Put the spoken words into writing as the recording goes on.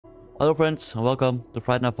Hello friends and welcome to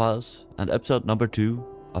Fright Files and episode number 2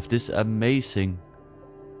 of this amazing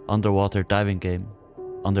underwater diving game,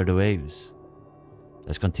 Under the Waves.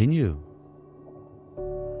 Let's continue.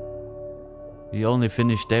 We only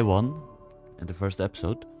finished day 1 in the first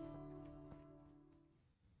episode.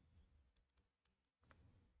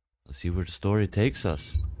 Let's see where the story takes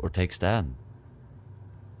us, or takes Dan.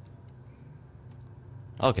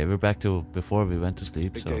 Okay, we're back to before we went to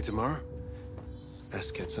sleep. Big day tomorrow.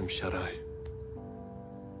 Best get some shut-eye.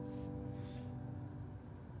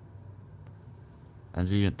 And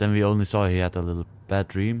then we only saw he had a little bad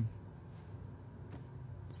dream.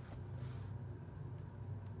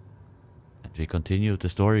 And we continued the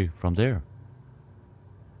story from there.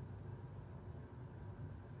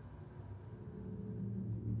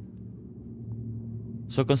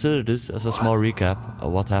 So consider this as a small recap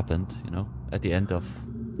of what happened, you know, at the end of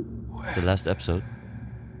the last episode.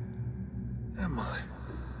 Am I?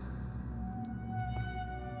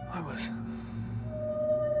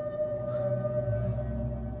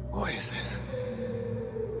 What is this?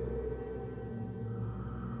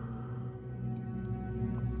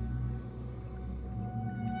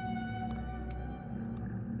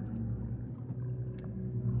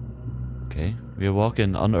 Okay, we're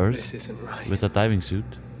walking on Earth This isn't right. with a diving suit.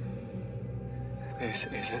 This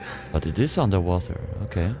isn't. But it is underwater,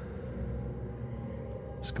 okay.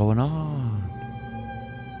 What's going on?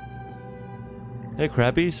 Hey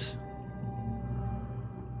crabbies.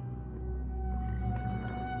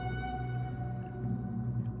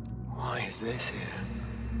 Why is this here?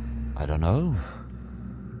 I don't know.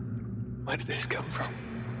 Where did this come from?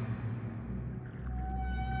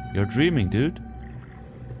 You're dreaming, dude.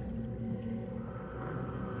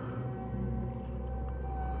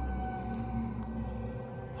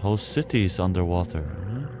 Whole city is underwater.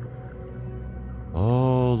 Huh?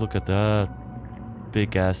 Oh, look at that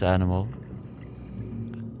big ass animal.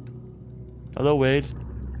 Hello, Wade.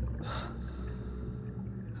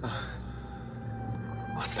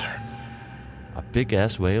 What's there? A big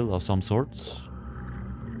ass whale of some sorts.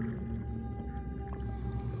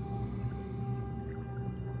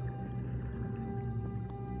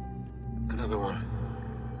 Another one.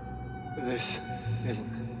 This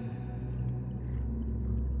isn't.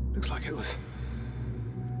 Looks like it was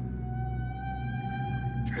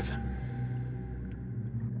driven.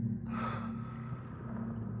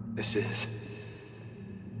 This is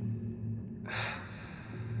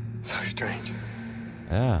so strange.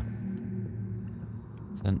 Yeah.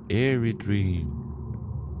 It's an eerie dream.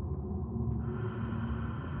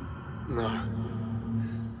 No.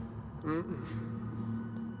 Mm-mm.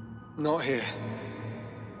 Not here.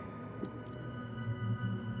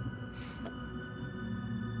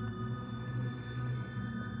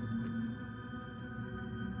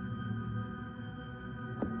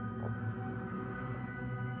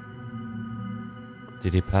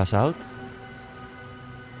 Did he pass out?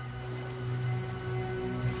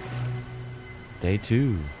 Day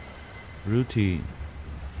 2. Routine.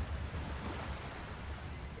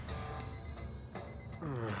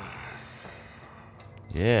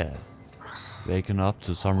 Yeah. Waking up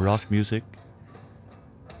to some rock music.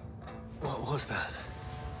 What was that?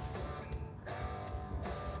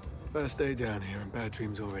 First day down here and bad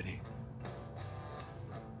dreams already.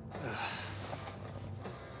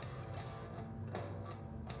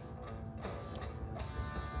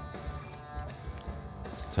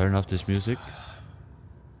 Let's turn off this music.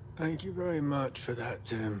 Thank you very much for that,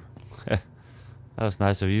 Tim. That was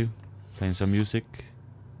nice of you. Playing some music.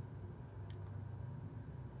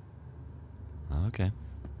 Okay.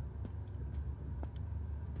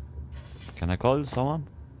 Can I call someone?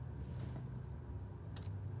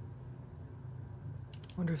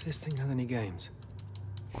 Wonder if this thing has any games.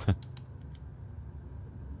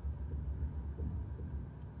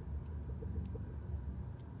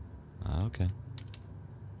 Okay.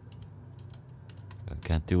 I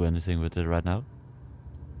can't do anything with it right now.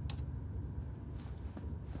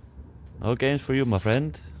 No games for you, my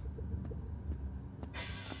friend.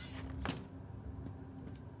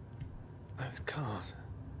 Those cars.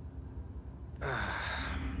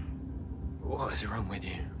 What is wrong with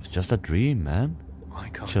you? It's just a dream, man. Why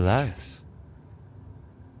can't you Chillax. just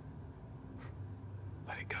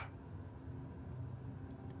let it go?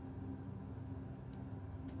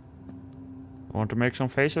 Want to make some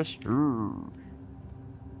faces?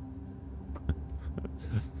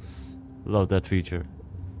 Love that feature.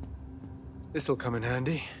 This'll come in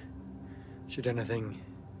handy. Should anything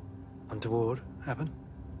untoward happen?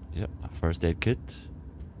 Yep, a first aid kit.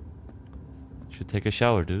 Should take a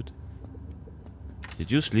shower, dude.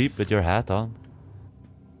 Did you sleep with your hat on?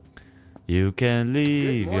 You can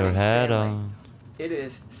leave Good morning, your hat Stanley. on. It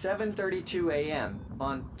is 7:32 a.m.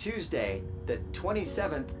 on Tuesday, the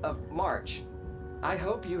 27th of March. I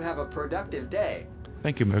hope you have a productive day.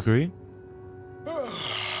 Thank you, Mercury.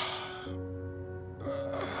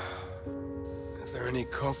 Is there any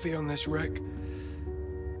coffee on this wreck?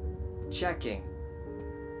 Checking.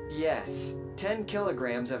 Yes, 10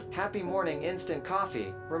 kilograms of Happy Morning instant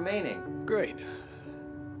coffee remaining. Great.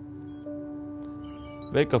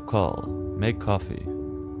 Wake up call. Make coffee.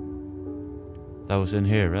 That was in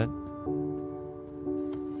here, right?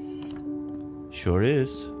 Sure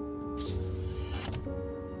is.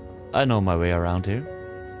 I know my way around here.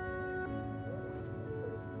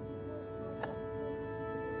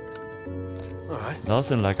 All right.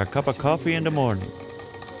 Nothing like a cup of coffee in the morning.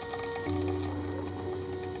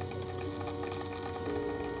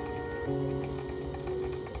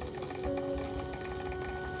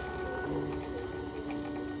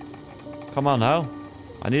 Come on now.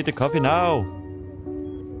 I need the coffee now.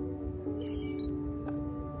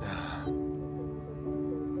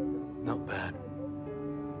 Not bad.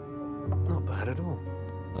 Not bad at all.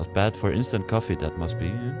 Not bad for instant coffee, that must be.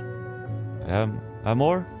 Have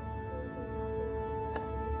more?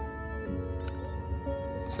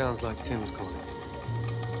 Sounds like Tim's calling.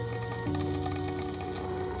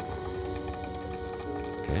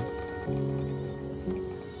 Okay.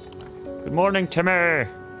 Good morning, Timmy.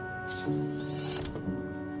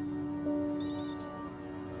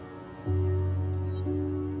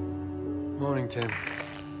 Morning, Tim.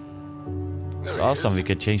 It's awesome we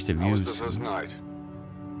can change the How was views. the first night?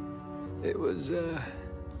 It was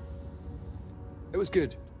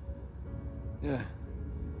good. Yeah.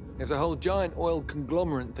 If the whole giant oil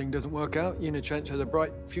conglomerate thing doesn't work out, Unitrench has a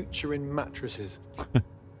bright future in mattresses.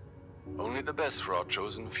 Only the best for our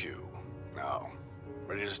chosen few. Now,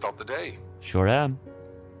 ready to start the day? Sure am.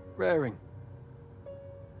 Raring.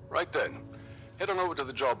 Right then. Head on over to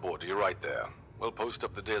the job board to your right there. We'll post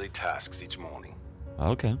up the daily tasks each morning.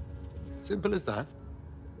 Okay. Simple as that.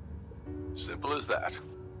 Simple as that.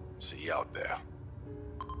 See you out there.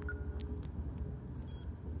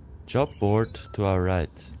 Job board to our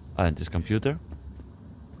right. And this computer.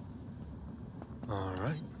 All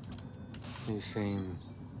right. You seem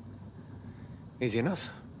easy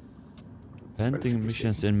enough. Pending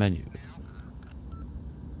missions in menu.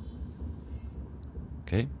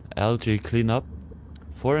 Okay. Algae cleanup.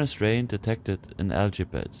 Foreign strain detected in algae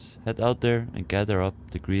beds. Head out there and gather up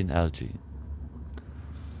the green algae.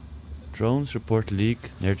 Drones report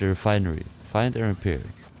leak near the refinery. Find and repair.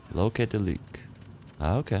 Locate the leak.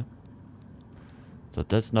 Ah, okay. So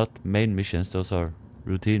that's not main missions, those are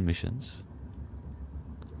routine missions.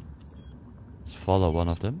 Let's follow one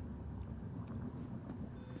of them.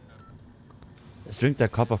 Let's drink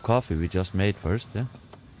that cup of coffee we just made first, yeah?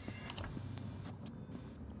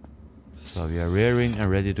 So we are rearing and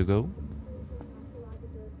ready to go.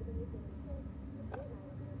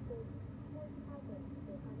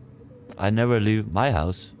 I never leave my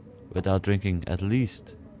house without drinking at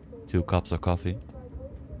least 2 cups of coffee.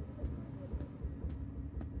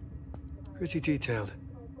 Pretty detailed.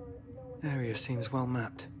 Area seems well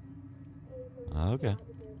mapped. Okay.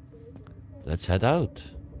 Let's head out.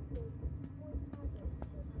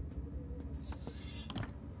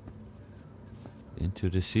 Into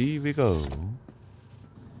the sea we go.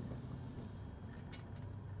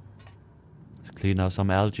 Let's clean out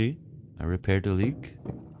some algae and repair the leak.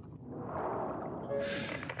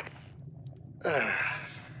 Aye,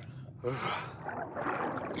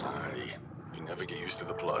 you never get used to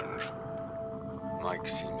the plunge. Mike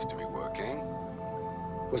seems to be working.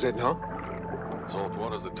 Was it not? Salt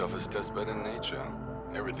water's the toughest testbed in nature.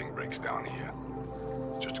 Everything breaks down here.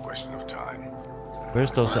 It's just a question of time.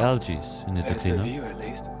 Where's those algae you need to There's the clean up? view, at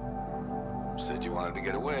least. Said you wanted to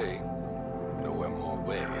get away. Nowhere more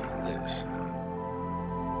way than this.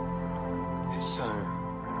 It's so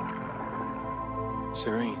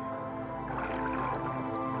serene.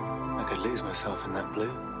 I could lose myself in that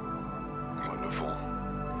blue. Wonderful.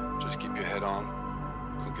 Just keep your head on.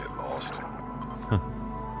 Don't get lost.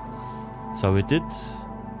 So we did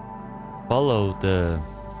follow the...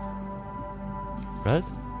 Right?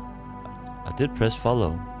 I did press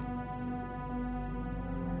follow.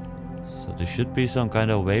 So there should be some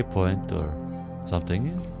kind of waypoint or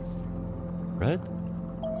something. Right?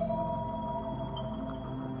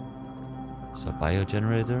 So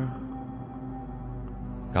biogenerator.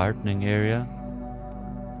 Gardening area.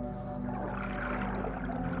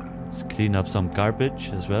 Let's clean up some garbage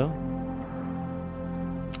as well.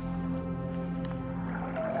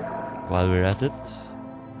 While we're at it.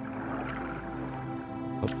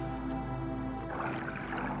 Oh.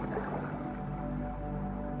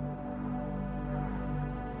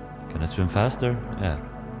 Can I swim faster? Yeah.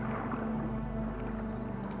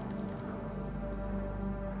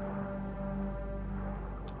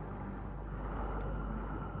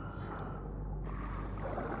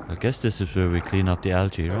 I guess this is where we clean up the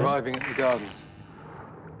algae, right? Arriving at the gardens.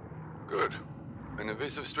 Good. An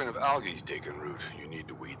invasive strain of algae's taken root. You need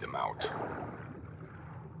to weed them out.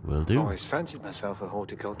 Will do. Always fancied myself a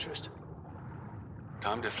horticulturist.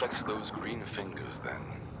 Time to flex those green fingers, then.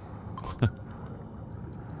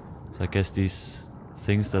 So I guess these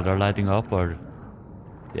things that are lighting up are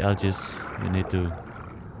the algae we need to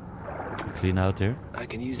clean out here. I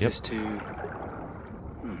can use Yep. this to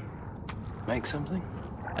make something.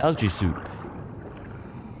 Algae soup.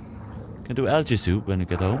 Can do algae soup when you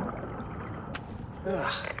get home.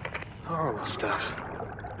 Ugh, horrible stuff.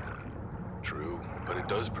 True, but it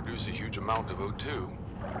does produce a huge amount of O2.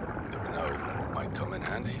 Never know, might come in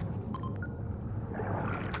handy.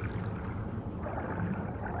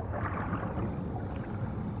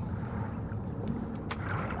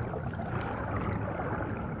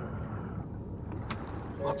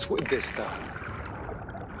 What's with this stuff?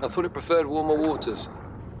 I thought it preferred warmer waters.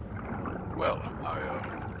 Well,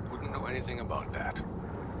 I wouldn't know anything about that.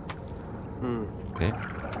 Okay.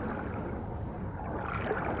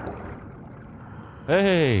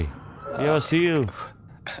 Hey! You're a seal!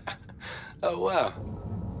 Oh wow.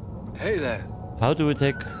 Hey there. How do we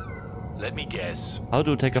take... Let me guess. How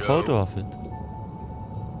do we take a Joe. photo of it?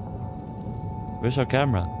 Where's our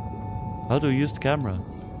camera? How do we use the camera?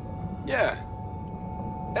 Yeah.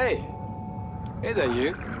 Hey. Hey there,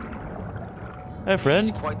 you. Hey friend!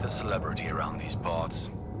 He's quite the celebrity around these parts.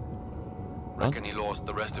 Reckon he lost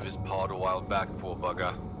the rest of his pod a while back, poor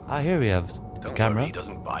bugger. Ah, here we have the Don't camera. worry, he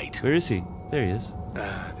doesn't bite. Where is he? There he is.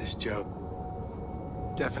 This job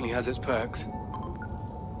definitely has its perks.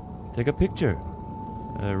 Take a picture.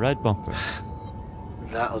 Right bumper.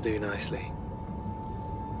 That'll do nicely.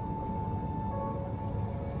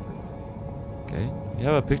 Okay. You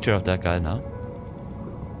have a picture of that guy now.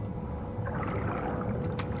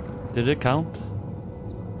 Did it count?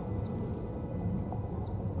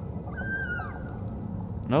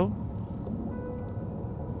 No?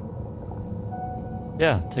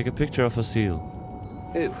 Yeah, take a picture of a seal.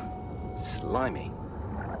 Ew, slimy.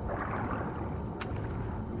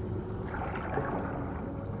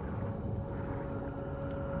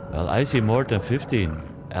 Well, I see more than 15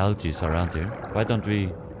 algae around here. Why don't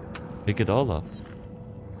we pick it all up?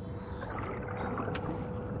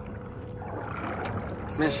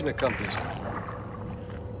 Mission accomplished.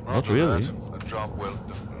 Not Roger really. that. A job well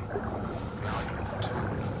done.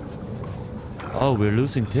 Oh, we're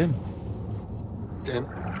losing Tim. Tim.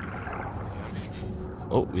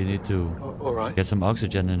 Oh, we need to All right. get some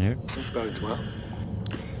oxygen in here. This bodes well.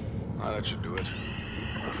 That should do it.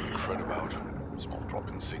 Nothing to fret about. Small drop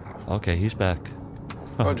in signal. Okay, he's back.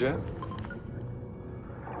 Roger.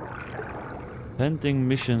 Pending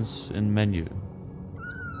missions in menu.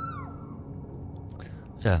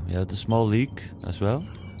 Yeah, we have the small leak as well.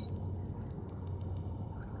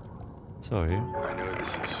 Sorry. I know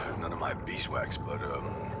this is none of my beeswax, but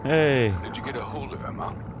Hey! did you get a hold of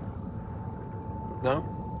Emma?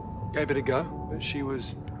 No? Gave it a go, but she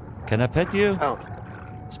was Can I pet you? out.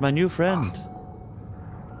 It's my new friend.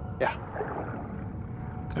 Yeah.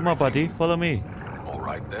 Come on, buddy, follow me. All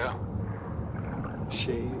right there.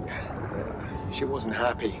 She wasn't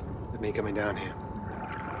happy with me coming down here.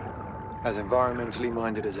 As environmentally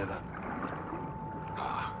minded as ever.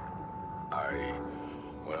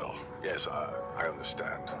 Well, yes, I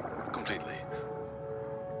understand. Completely.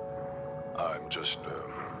 I'm just,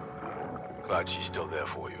 glad she's still there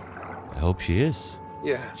for you. I hope she is.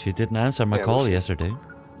 Yeah. She didn't answer my Yeah, call we'll see. yesterday.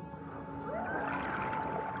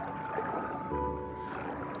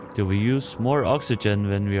 Do we use more oxygen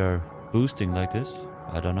when we are boosting like this?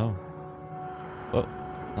 I don't know. Oh,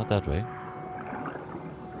 not that way.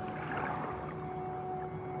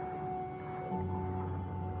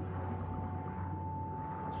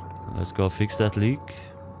 Let's go fix that leak.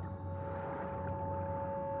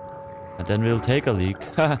 And then we'll take a leak.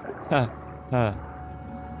 Ha ha ha.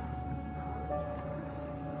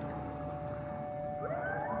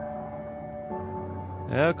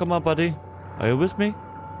 Yeah, come on, buddy. Are you with me?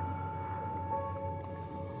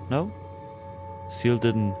 No? Seal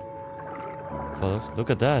didn't follow. Look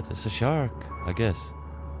at that. It's a shark, I guess.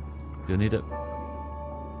 Do you need a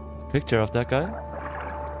picture of that guy?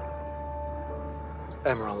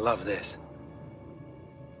 Emma will love this.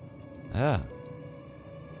 Yeah.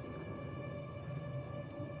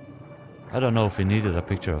 I don't know if we needed a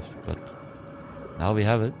picture of it, but now we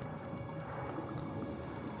have it.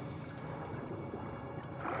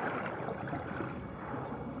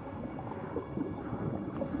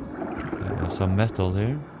 some metal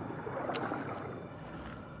here.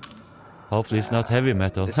 Hopefully it's not heavy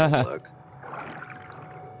metal. This'll work.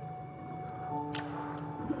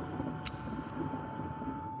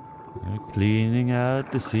 We're cleaning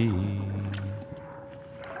out the sea.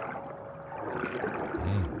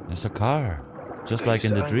 Hey, there's a car. Just like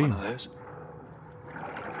in the dream.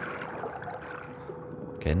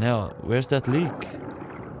 Okay, now, where's that leak?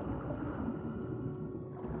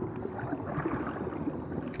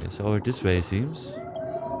 Okay, so over this way it seems.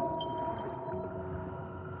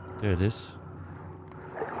 There it is.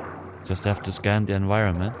 Just have to scan the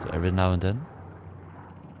environment every now and then.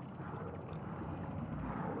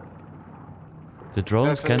 The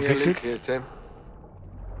drones can't fix it? Here, Tim.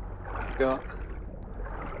 Got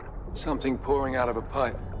something pouring out of a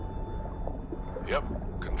pipe. Yep,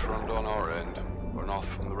 confirmed on our end. Runoff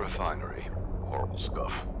from the refinery. Horrible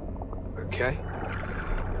stuff. Okay.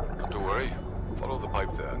 Not to worry. Follow the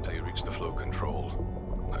pipe there until you reach the flow control.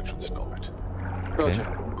 That should stop it. Roger.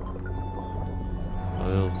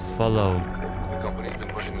 We'll follow. The company's been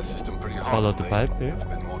pushing the system pretty hard. Follow the pipe here. There's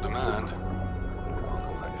been more demand.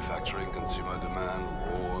 Model manufacturing, consumer demand,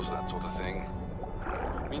 wars, that sort of thing.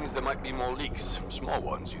 Means there might be more leaks. Small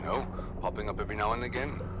ones, you know. Popping up every now and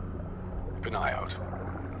again. Keep an eye out.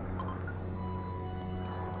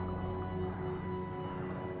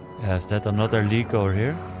 Yeah, is that another leak over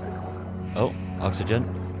here? Oh, oxygen.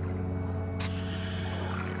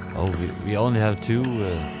 Oh, we only have two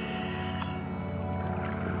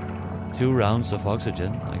rounds of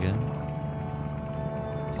oxygen again.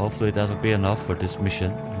 Hopefully that'll be enough for this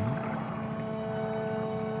mission.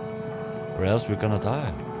 Or else we're gonna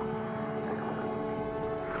die.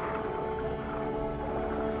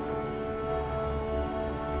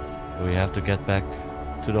 We have to get back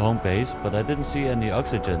to the home base, but I didn't see any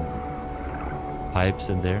oxygen pipes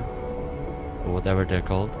in there, or whatever they're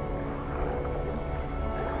called.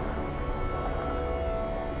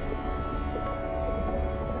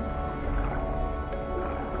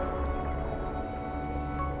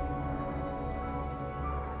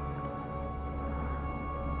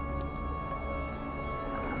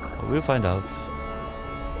 We'll find out.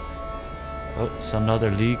 Oh, it's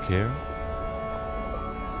another leak here.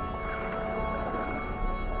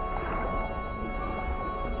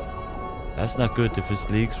 That's not good if it's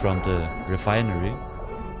leaks from the refinery.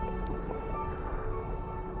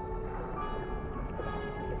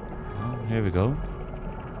 Oh, here we go.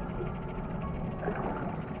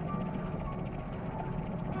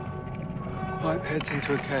 Pipe heads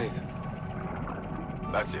into a cave.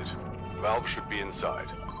 That's it. Valve should be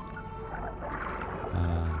inside.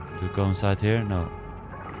 Do we go inside here? No.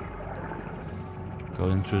 Go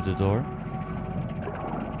in through the door.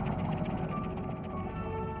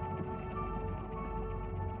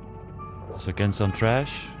 There's again some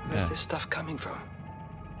trash. Where's this stuff coming from?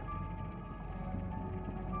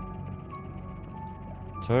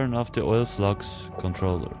 Turn off the oil flux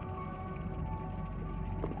controller.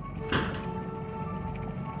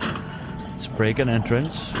 Let's break an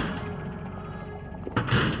entrance.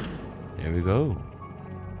 There we go.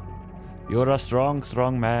 You're a strong,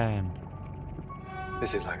 strong man.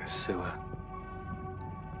 This is like a sewer.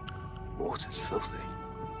 Water's filthy.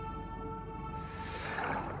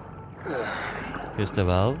 Here's the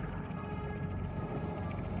valve.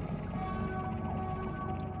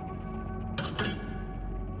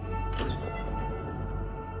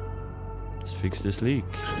 Let's fix this leak.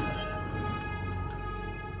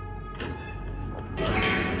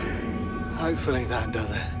 Hopefully that does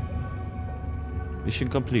it. Mission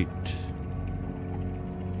complete.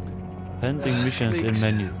 Pending missions in Leaks.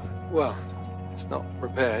 menu. Well, it's not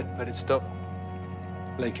repaired, but it stopped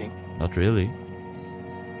leaking. Not really.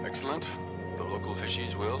 Excellent. The local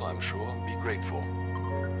fishies will, I'm sure, be grateful.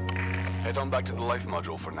 Head on back to the life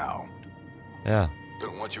module for now. Yeah.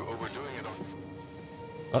 Don't want you overdoing it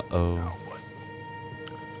on... Uh-oh. Now what?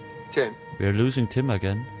 Tim, We're losing Tim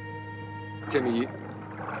again. Timmy, you...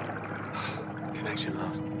 Connection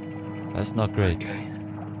lost. That's not great. Okay.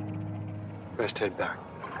 Best head back.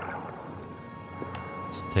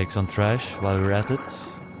 Let's take some trash while we're at it.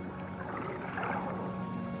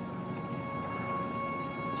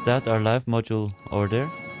 Is that our life module over there?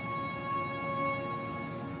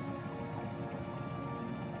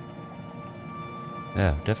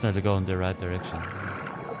 Yeah, definitely go in the right direction.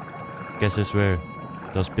 Guess it's where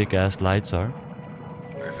those big ass lights are.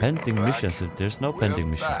 I think Pending we're back. missions. There's no We're pending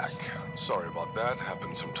missions. back. Sorry about that.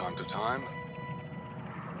 Happens from time to time.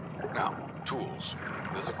 Now, tools.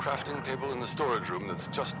 There's a crafting table in the storage room that's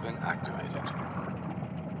just been activated.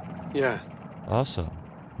 Yeah, Awesome.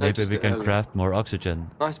 Maybe Noticed we it can earlier. craft more oxygen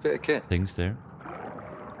nice bit of kit. things there.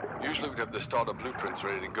 Usually we'd have the starter blueprints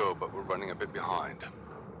ready to go, but we're running a bit behind.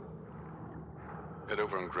 Head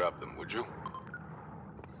over and grab them, would you?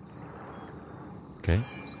 Okay.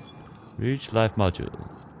 Reach life module.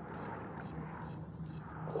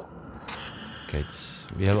 Okay,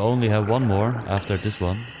 we only have one more after this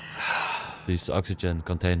one. These oxygen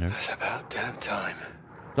containers. It's about damn time.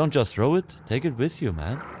 Don't just throw it, take it with you,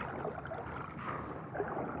 man.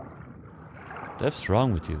 What's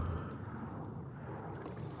wrong with you?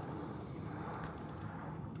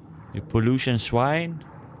 You pollution swine?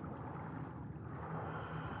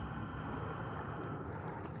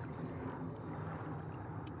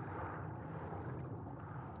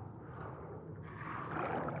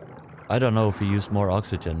 I don't know if we use more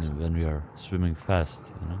oxygen when we are swimming fast,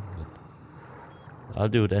 you know, but I'll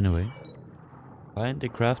do it anyway. Find the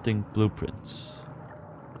crafting blueprints.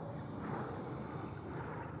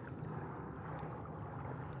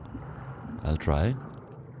 I'll try.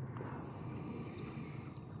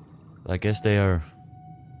 I guess they are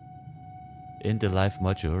in the life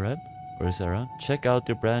module, right? Or is it around? Check out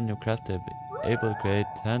your brand new craft table. Able to create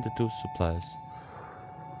handed tool supplies.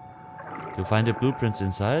 To find the blueprints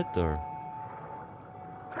inside, or?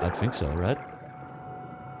 I think so, right?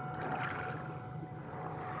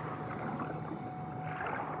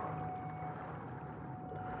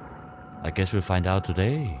 I guess we'll find out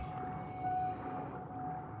today.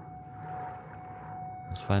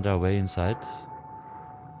 Let's find our way inside.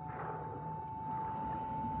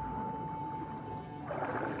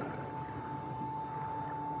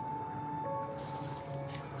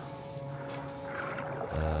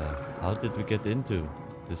 How did we get into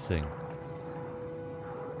this thing?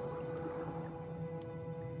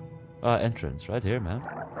 Ah, entrance, right here, man.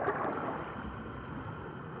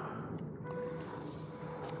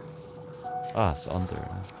 Ah, it's under.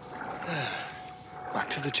 Back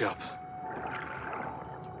to the job.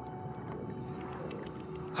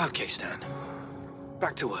 Okay, Stan.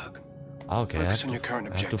 Back to work. Okay, Focus on your current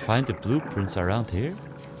I have to objective. find the blueprints around here.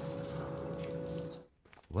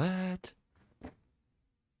 What?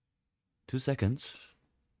 2 seconds.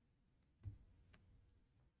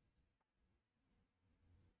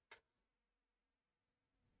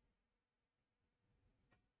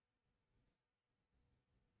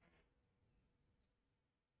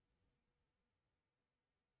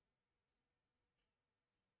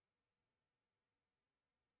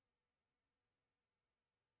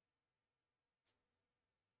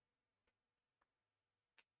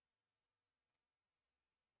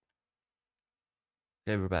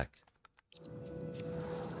 Okay, we're back.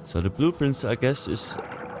 So the blueprints, I guess, is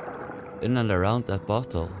in and around that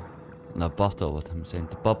bottle. Not bottle, what I'm saying,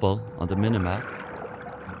 the bubble on the minimap.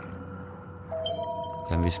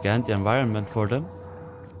 Can we scan the environment for them?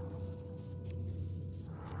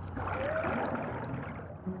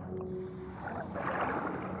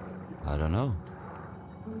 I don't know.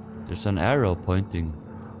 There's an arrow pointing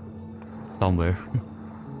somewhere.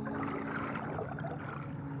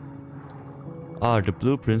 Ah, the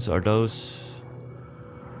blueprints are those...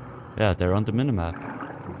 Yeah, they're on the minimap.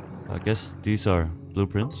 I guess these are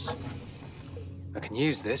blueprints. I can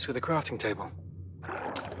use this with a crafting table.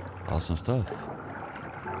 Awesome stuff.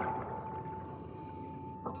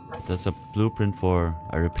 That's a blueprint for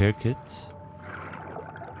a repair kit.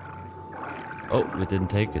 Oh, we didn't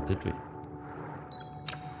take it, did we?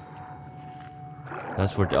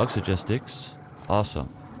 That's for the oxygen sticks. Awesome.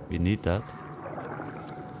 We need that.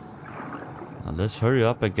 Now let's hurry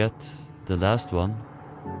up and get the last one,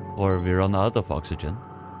 or we run out of oxygen.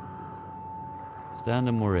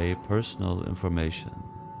 Stanley Murray, personal information.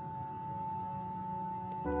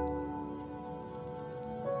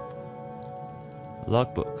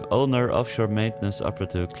 Logbook. Owner, offshore maintenance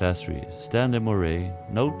operative, class 3. Stanley Murray.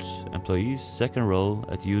 Notes, employees, second role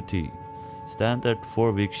at UT. Standard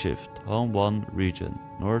 4-week shift. Home 1 region.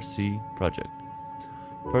 North Sea project.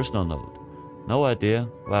 Personal note. No idea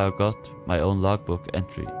why I got my own logbook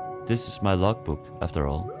entry. This is my logbook, after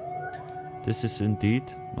all. This is indeed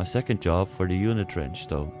my second job for the unit range,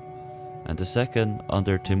 though, and the second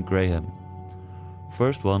under Tim Graham.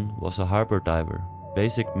 First one was a harbor diver,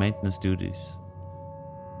 basic maintenance duties.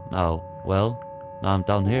 Now I'm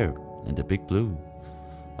down here, in the big blue.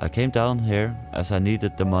 I came down here as I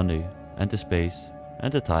needed the money, and the space,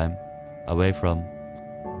 and the time, away from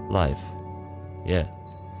life. Yeah.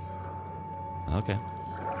 Okay,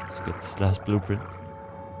 let's get this last blueprint.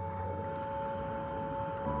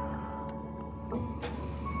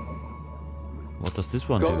 What does this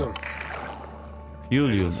one Got do? them. Fuel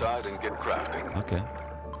Get unit. inside and get crafting. Okay.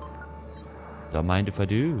 Don't mind if I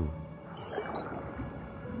do.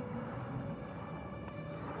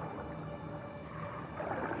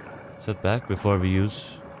 Set back before we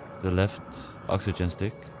use the left oxygen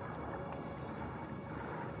stick.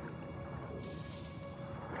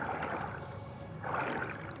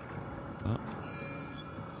 Oh.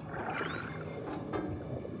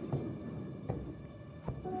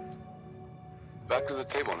 Back to the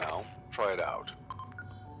table now. Try it out.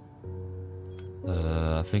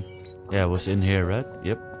 I think, yeah, it was in here, right?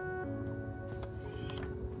 Yep.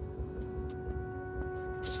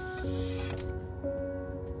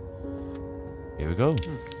 Here we go.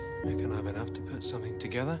 Reckon I've enough to put something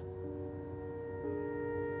together?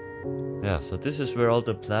 Yeah, so this is where all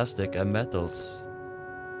the plastic and metals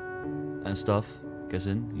and stuff gets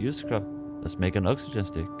in. Use scrap. Let's make an oxygen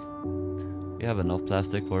stick. We have enough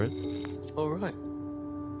plastic for it. All right.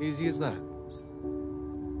 Easy as that.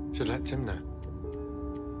 Should let Tim know.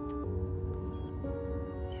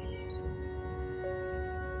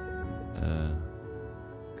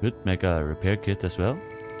 Could make a repair kit as well.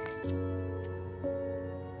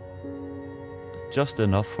 Just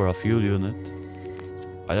enough for a fuel unit.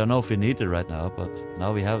 I don't know if we need it right now, but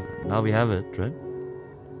now we have it, right?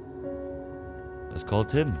 Let's call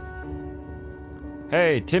Tim.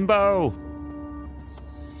 Hey, Timbo!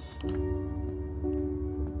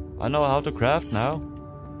 I know how to craft now.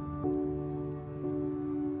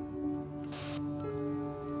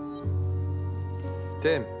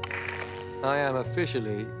 Tim, I am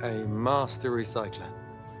officially a master recycler.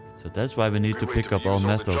 So that's why we need to Great way pick to up all use all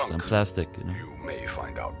the metals junk and plastic, you know. You may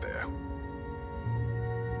find out there.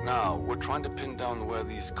 Now, we're trying to pin down where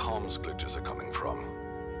these comms glitches are coming from.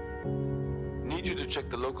 Need you to check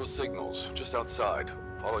the local signals just outside.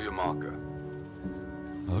 Follow your marker.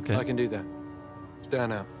 Okay. I can do that.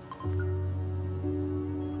 Stand out.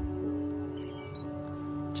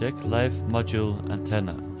 Check live module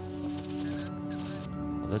antenna.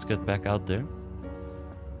 Let's get back out there.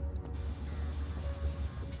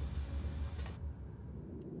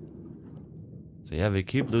 So yeah, we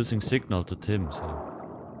keep losing signal to Tim, so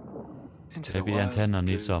Into maybe the wild antenna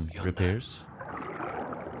needs blue some yonder. repairs.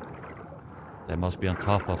 They must be on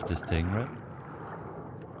top of this thing, right?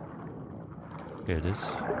 Here it is.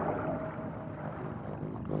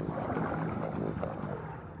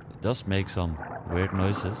 It does make some weird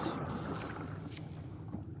noises.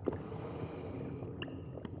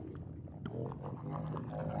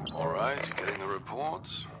 All right, getting the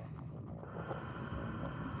reports.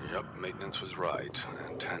 Yep, maintenance was right.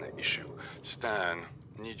 Antenna issue. Stan,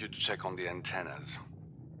 need you to check on the antennas.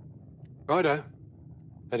 Righto.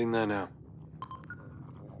 Heading there now.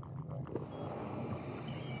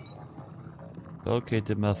 Locate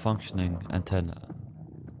the malfunctioning antenna.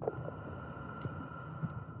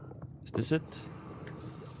 Is this it?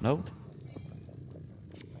 No?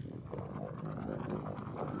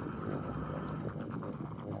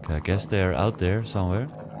 Okay, I guess they are out there somewhere.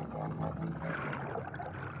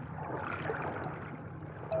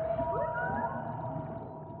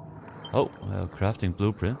 Oh, well, crafting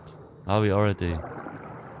blueprint. Now we already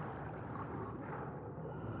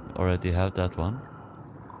have that one.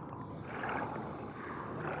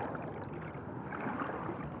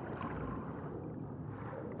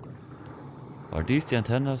 Are these the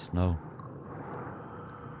antennas? No.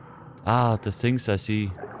 Ah, the things I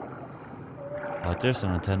see. Oh, there's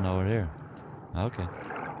an antenna over here. Okay.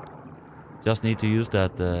 Just need to use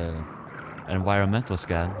that environmental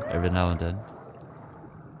scan every now and then.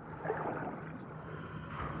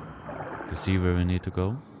 To see where we need to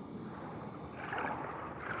go.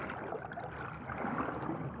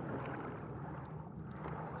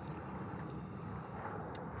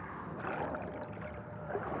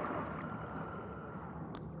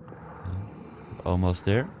 Almost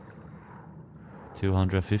there.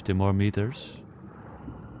 250 more meters.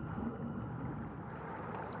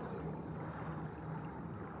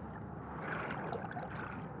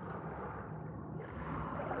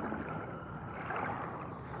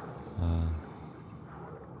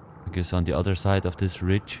 I guess on the other side of this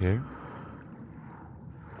ridge here.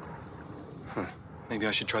 Maybe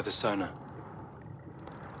I should try the sonar.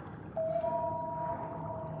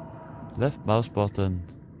 Left mouse button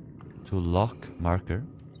to lock marker.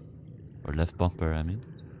 Or left bumper, I mean.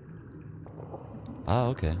 Ah,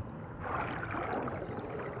 okay.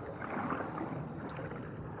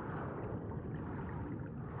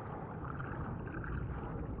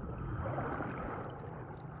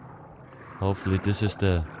 Hopefully this is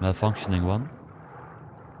the malfunctioning one.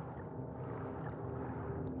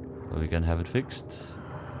 So we can have it fixed.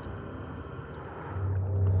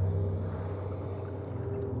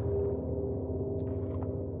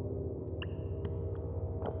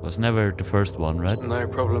 Was never the first one, right? No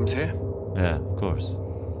problems here. Yeah, of course.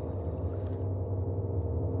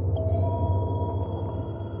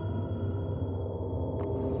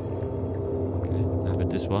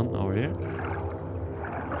 one over here.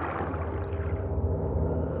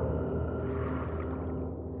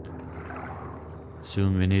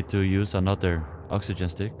 Soon we need to use another oxygen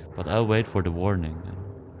stick, but I'll wait for the warning.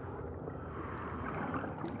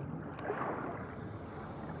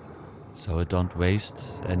 So I don't waste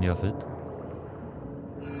any of it.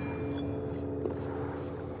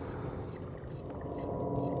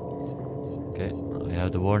 Okay, I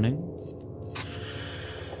have the warning.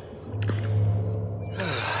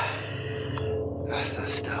 That's the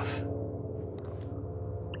stuff.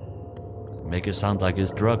 Make it sound like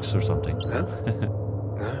it's drugs or something. No?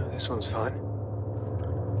 No, this one's fine.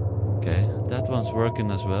 Okay, that one's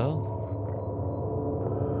working as well.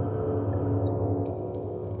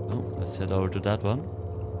 Oh, let's head over to that one.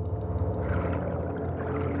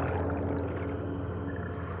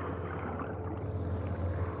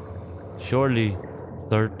 Surely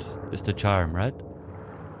third is the charm, right?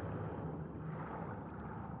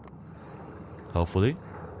 Hopefully.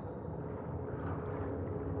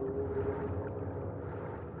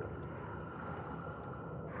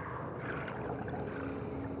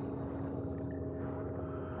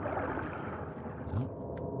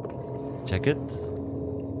 Let's check it.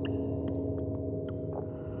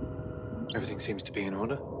 Everything seems to be in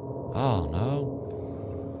order. Oh no.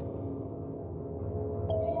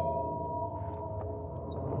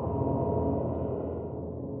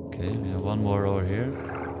 Okay, we have one more over here.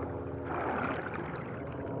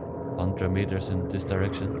 100 meters in this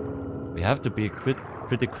direction. We have to be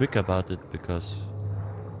pretty quick about it because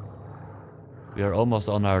we are almost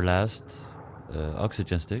on our last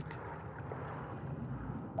oxygen stick.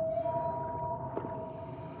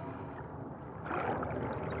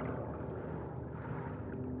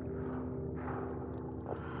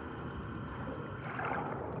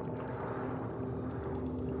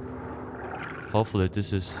 Hopefully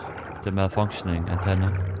this is the malfunctioning antenna.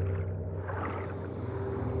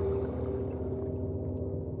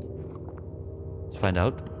 Let's find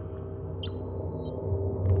out.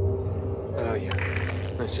 Oh yeah,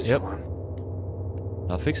 that's just Yep. one.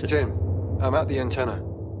 Now fix it. Jim, I'm at the antenna.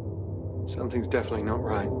 Something's definitely not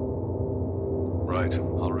right. Right,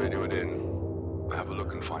 I'll radio it in. Have a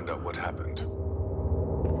look and find out what happened.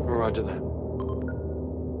 Roger that.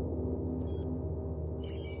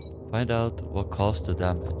 Find out what caused the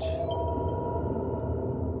damage.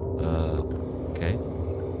 Okay.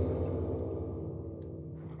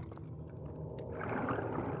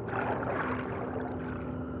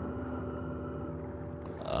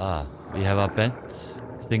 Ah, we have a bent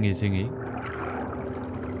thingy.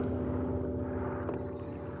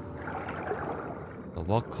 But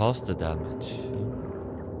what caused the damage?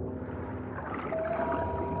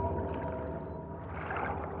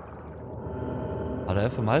 How the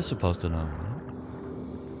F am I supposed to know?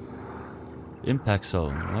 Impact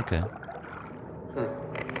zone, okay.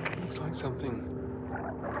 Looks like something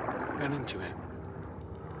ran into it.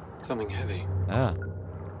 Something heavy. Yeah.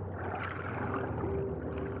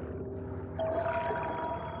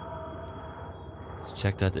 Let's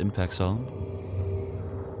check that impact zone.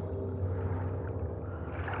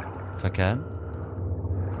 If I can.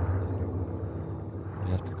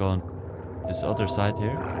 We have to go on this other side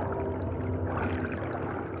here.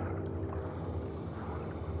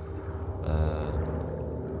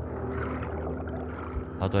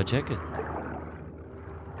 How do I check it?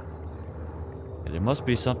 Yeah, there must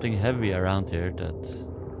be something heavy around here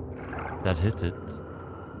that hit it.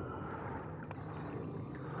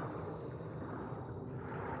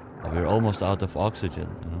 And we're almost out of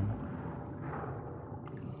oxygen, you know.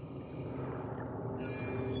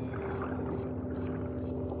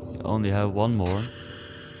 We only have one more.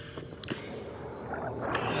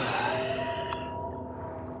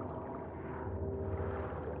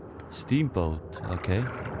 Steamboat, okay.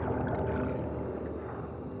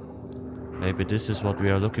 Maybe this is what we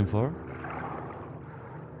are looking for.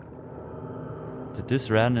 Did this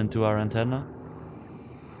ran into our antenna?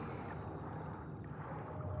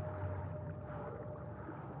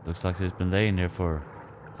 Looks like it's been laying here for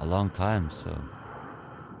a long time, so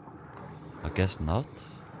I guess not.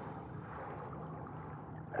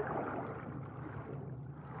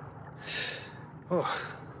 Oh.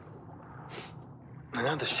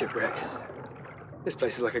 Another shipwreck. This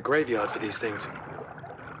place is like a graveyard for these things.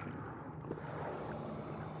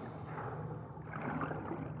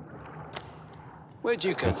 Where'd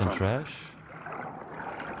you come Got some from? trash.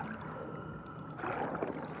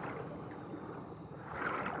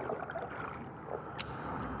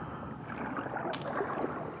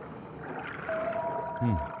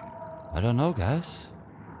 I don't know, guys.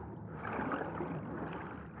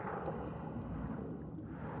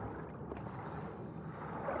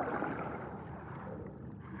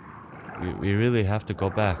 we really have to go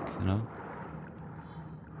back, you know?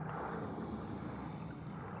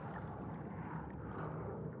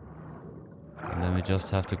 And then we just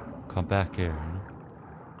have to come back here, you know?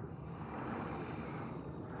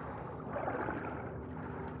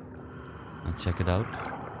 And check it out.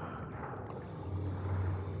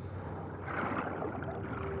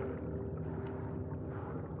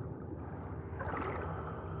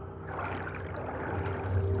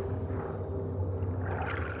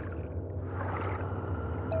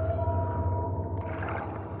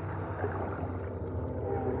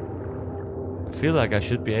 I feel like I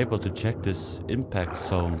should be able to check this impact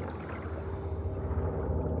zone.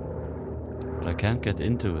 But I can't get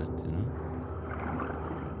into it, you know?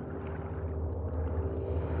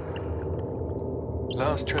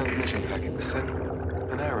 Last transmission packet was sent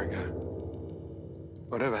an hour ago.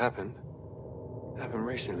 Whatever happened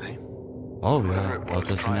recently. Oh Whatever yeah, it oh was,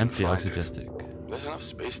 there's try an and empty find oxygen it. stick. There's enough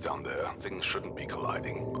space down there. Things shouldn't be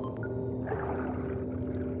colliding. Oh.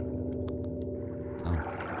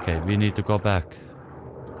 Okay, we need to go back.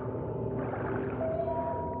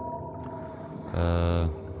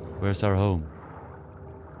 Where's our home?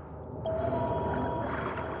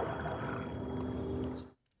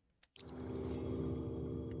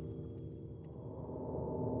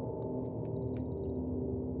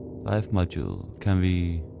 Life module. Can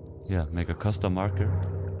we, yeah, make a custom marker?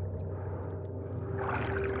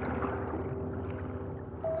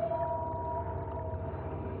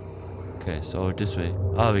 Okay, so this way.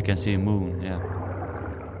 Ah, we can see moon, yeah.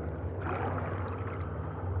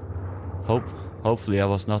 Hopefully I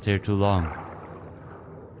was not here too long.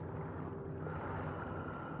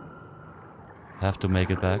 Have to make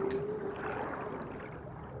it back.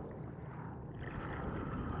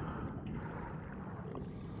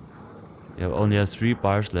 Yeah, we only have 3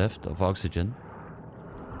 bars left of oxygen.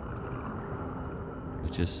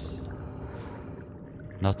 Which is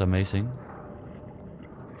not amazing.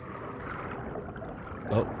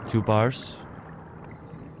 Oh, 2 bars.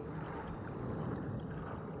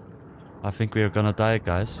 I think we are gonna die,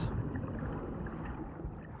 guys.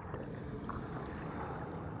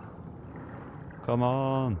 Come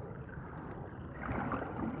on.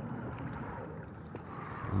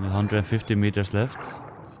 Only 150 meters left.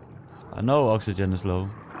 I know oxygen is low.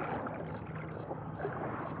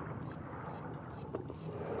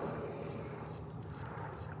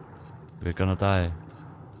 We're gonna die.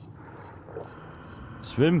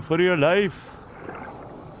 Swim for your life.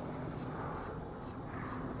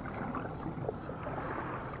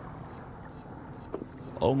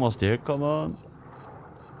 Almost there, come on.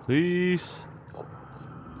 Please.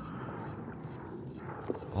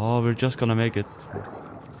 Oh, we're just gonna make it.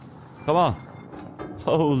 Come on.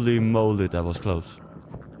 Holy moly, that was close.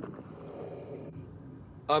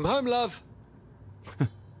 I'm home, love.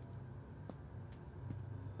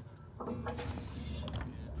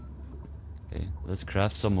 Okay, let's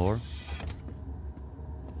craft some more.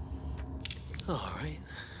 All right,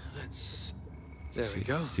 let's. There we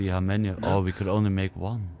go. See how many. Oh, we could only make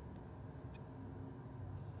 1.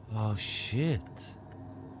 Oh shit.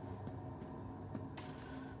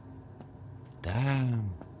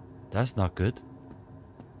 Damn. That's not good.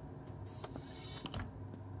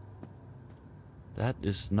 That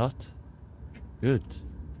is not good.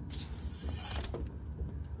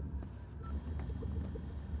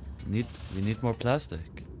 We need more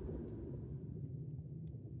plastic.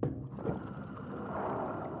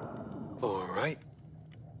 All right.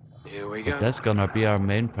 Here we But go. that's gonna be our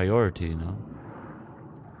main priority, you know.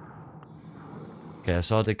 Okay, I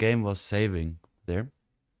saw the game was saving there.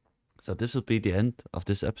 So this will be the end of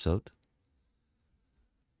this episode.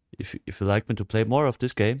 If you like me to play more of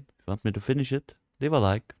this game, if you want me to finish it, leave a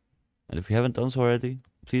like. And if you haven't done so already,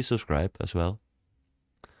 please subscribe as well.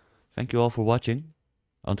 Thank you all for watching.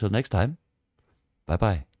 Until next time, bye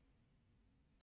bye.